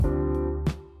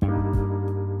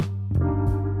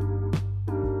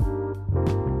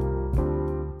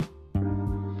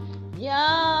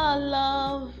Your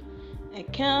love, I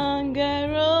can't get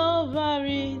over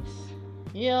it.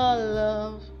 Your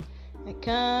love, I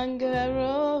can't get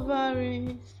over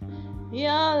it.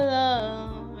 Your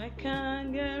love, I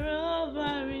can't get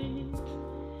over it.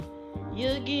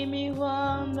 You give me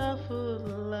wonderful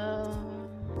love.